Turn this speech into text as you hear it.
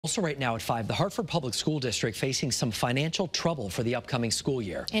Also right now at 5, the Hartford Public School District facing some financial trouble for the upcoming school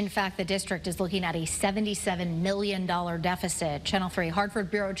year. In fact, the district is looking at a $77 million deficit. Channel 3 Hartford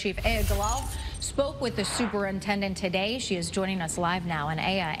Bureau Chief Aya Galal spoke with the superintendent today. She is joining us live now. And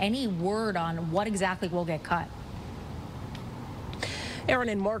Aya, any word on what exactly will get cut? Aaron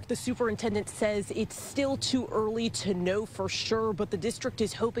and Mark, the superintendent says it's still too early to know for sure, but the district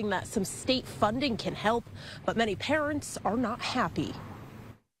is hoping that some state funding can help. But many parents are not happy.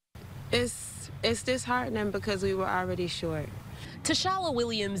 It's disheartening because we were already short. Tashala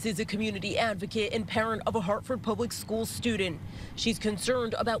Williams is a community advocate and parent of a Hartford Public Schools student. She's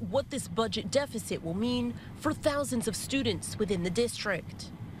concerned about what this budget deficit will mean for thousands of students within the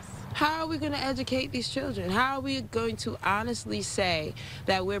district. How are we going to educate these children? How are we going to honestly say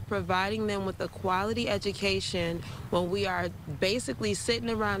that we're providing them with a quality education when we are basically sitting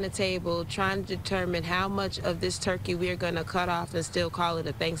around the table trying to determine how much of this turkey we are going to cut off and still call it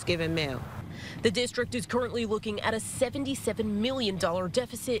a Thanksgiving meal? The district is currently looking at a $77 million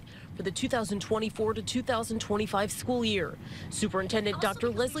deficit for the 2024 to 2025 school year. Superintendent Dr.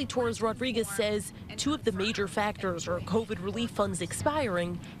 Leslie Torres Rodriguez says two of the major factors are COVID relief funds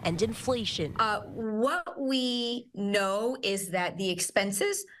expiring and inflation. What we know is that the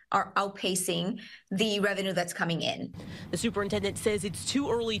expenses are outpacing the revenue that's coming in. The superintendent says it's too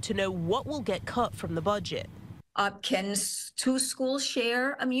early to know what will get cut from the budget. Can two schools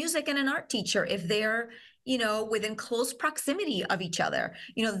share a music and an art teacher if they're, within close proximity of each other?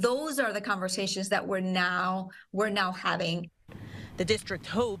 Those are the conversations that we're now having. The district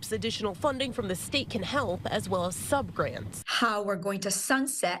hopes additional funding from the state can help, as well as sub-grants. How we're going to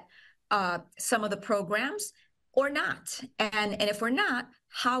sunset some of the programs or not. And if we're not,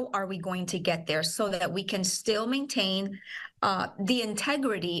 how are we going to get there so that we can still maintain the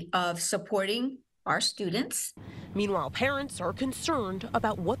integrity of supporting our students? Meanwhile, parents are concerned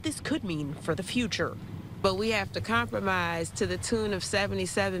about what this could mean for the future. But we have to compromise to the tune of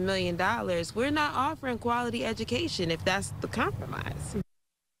 $77 million. We're not offering quality education if that's the compromise.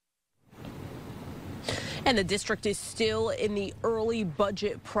 And the district is still in the early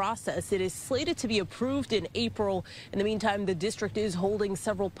budget process. It is slated to be approved in April. In the meantime, the district is holding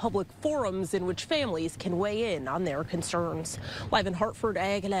several public forums in which families can weigh in on their concerns. Live in Hartford,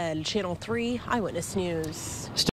 Aya Galal, Channel 3 Eyewitness News.